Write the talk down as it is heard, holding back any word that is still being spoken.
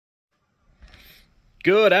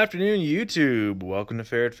Good afternoon, YouTube. Welcome to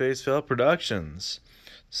Ferret Face Fell Productions.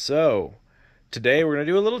 So, today we're going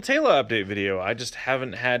to do a little Teyla update video. I just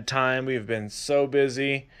haven't had time. We've been so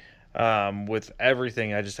busy with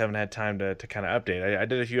everything. I just haven't had time to kind of update. I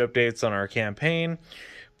did a few updates on our campaign.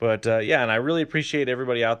 But yeah, and I really appreciate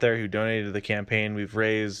everybody out there who donated to the campaign. We've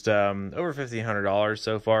raised over $1,500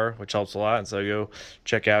 so far, which helps a lot. So go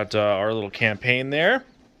check out our little campaign there.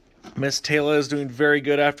 Miss Teyla is doing very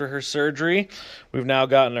good after her surgery. We've now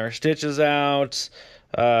gotten our stitches out.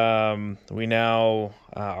 We now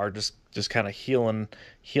are just kind of healing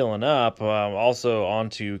up. Also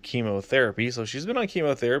onto chemotherapy. So she's been on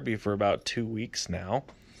chemotherapy for about 2 weeks now.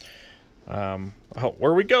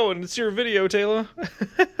 Where are we going? It's your video, Teyla.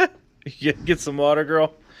 Get some water,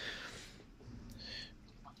 girl.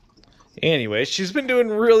 Anyway, she's been doing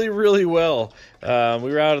really well. We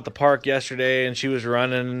were out at the park yesterday, and she was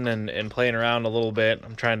running and playing around a little bit.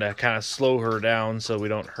 I'm trying to kind of slow her down so we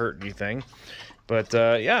don't hurt anything. But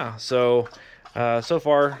yeah, so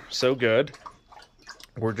far so good.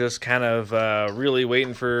 We're just kind of really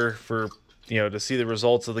waiting for to see the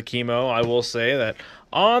results of the chemo. I will say that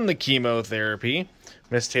on the chemotherapy,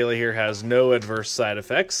 Miss Teyla here has no adverse side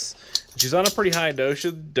effects. She's on a pretty high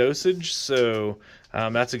dosage, so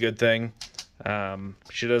that's a good thing.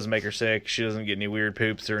 She doesn't make her sick. She doesn't get any weird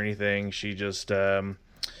poops or anything. She just pretty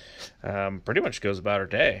much goes about her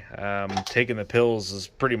day. Taking the pills is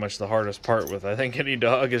pretty much the hardest part with, I think, any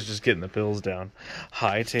dog, is just getting the pills down.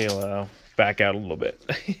 Hi, Teyla. Back out a little bit.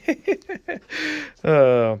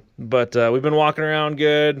 But we've been walking around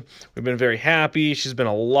good. We've been very happy. She's been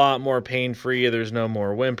a lot more pain-free. There's no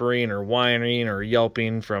more whimpering or whining or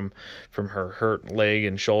yelping from her hurt leg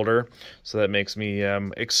and shoulder. So that makes me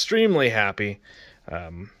extremely happy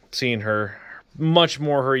seeing her much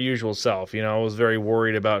more her usual self. I was very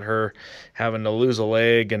worried about her having to lose a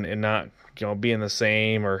leg and not being the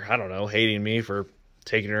same, or I don't know, hating me for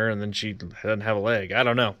taking her and then she doesn't have a leg. I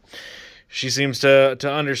don't know. She seems to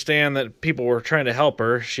understand that people were trying to help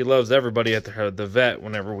her. She loves everybody at the vet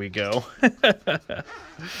whenever we go.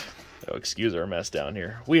 Oh, excuse our mess down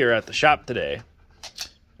here. We are at the shop today.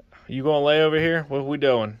 You gonna lay over here? What are we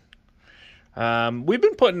doing? We've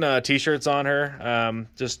been putting t-shirts on her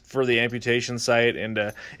just for the amputation site,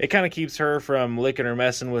 and it kind of keeps her from licking or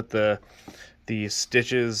messing with the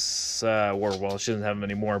stitches, well, she doesn't have them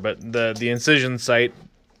anymore, but the incision site.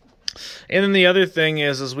 And then the other thing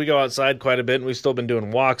is we go outside quite a bit, and we've still been doing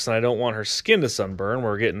walks, and I don't want her skin to sunburn.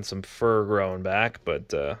 We're getting some fur growing back,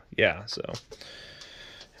 but yeah, so.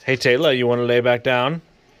 Hey, Teyla, you want to lay back down?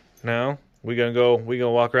 No? We gonna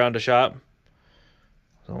walk around the shop?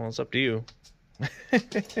 So it's up to you.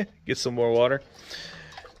 Get some more water.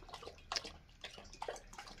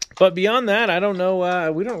 But beyond that, I don't know.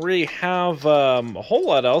 We don't really have a whole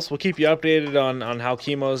lot else. We'll keep you updated on how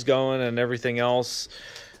chemo's going and everything else.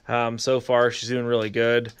 So far, she's doing really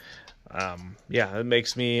good. Yeah, it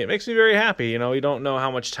makes me very happy. You don't know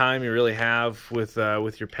how much time you really have with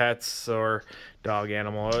your pets or dog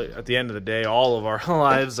animal. At the end of the day, all of our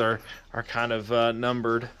lives are kind of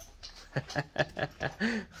numbered.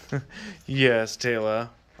 Yes, Teyla.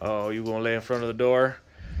 Oh, you gonna lay in front of the door?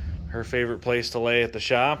 Her favorite place to lay at the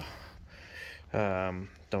shop.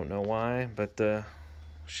 Don't know why, but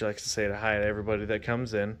she likes to say hi to everybody that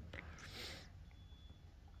comes in.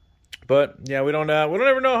 But yeah, we don't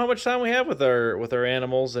ever know how much time we have with our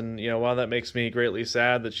animals, and while that makes me greatly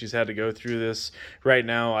sad that she's had to go through this right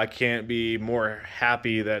now, I can't be more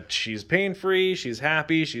happy that she's pain-free, she's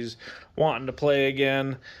happy, she's wanting to play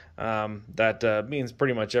again. That means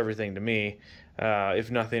pretty much everything to me.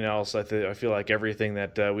 If nothing else, I feel like everything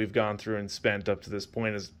that we've gone through and spent up to this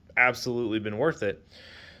point has absolutely been worth it.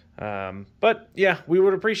 But yeah, we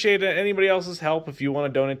would appreciate anybody else's help. If you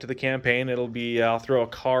want to donate to the campaign, I'll throw a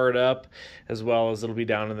card up, as well as it'll be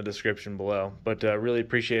down in the description below. But really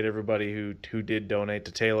appreciate everybody who did donate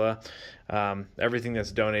to Teyla. Everything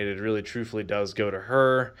that's donated really truthfully does go to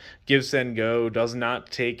her. Give, Send, Go does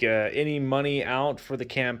not take any money out for the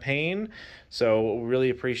campaign, so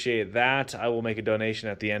really appreciate that. I will make a donation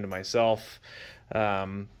at the end myself.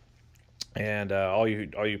 And all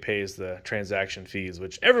you pay is the transaction fees,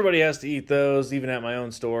 which everybody has to eat those, even at my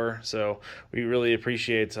own store. So we really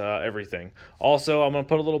appreciate everything. Also, I'm going to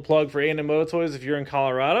put a little plug for A&M Moto Toys. If you're in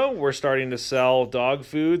Colorado, we're starting to sell dog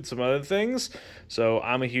food, some other things. So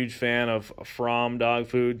I'm a huge fan of From dog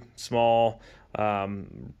food, small,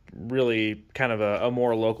 really kind of a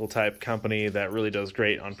more local type company that really does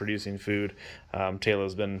great on producing food.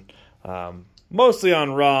 Teyla's been mostly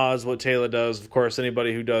on raw is what Teyla does. Of course,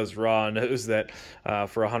 anybody who does raw knows that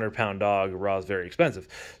for a 100-pound dog, raw is very expensive.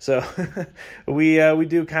 So we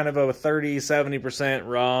do kind of a 30-70%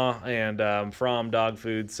 raw and from dog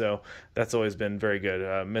food. So that's always been very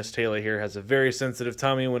good. Miss Teyla here has a very sensitive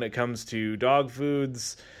tummy when it comes to dog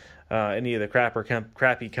foods. Any of the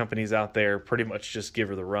crappy companies out there pretty much just give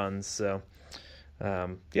her the runs. So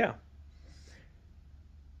yeah.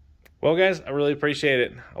 Well, guys, I really appreciate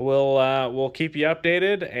it. We'll keep you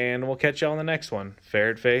updated, and we'll catch you on the next one.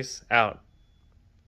 Ferret Face out.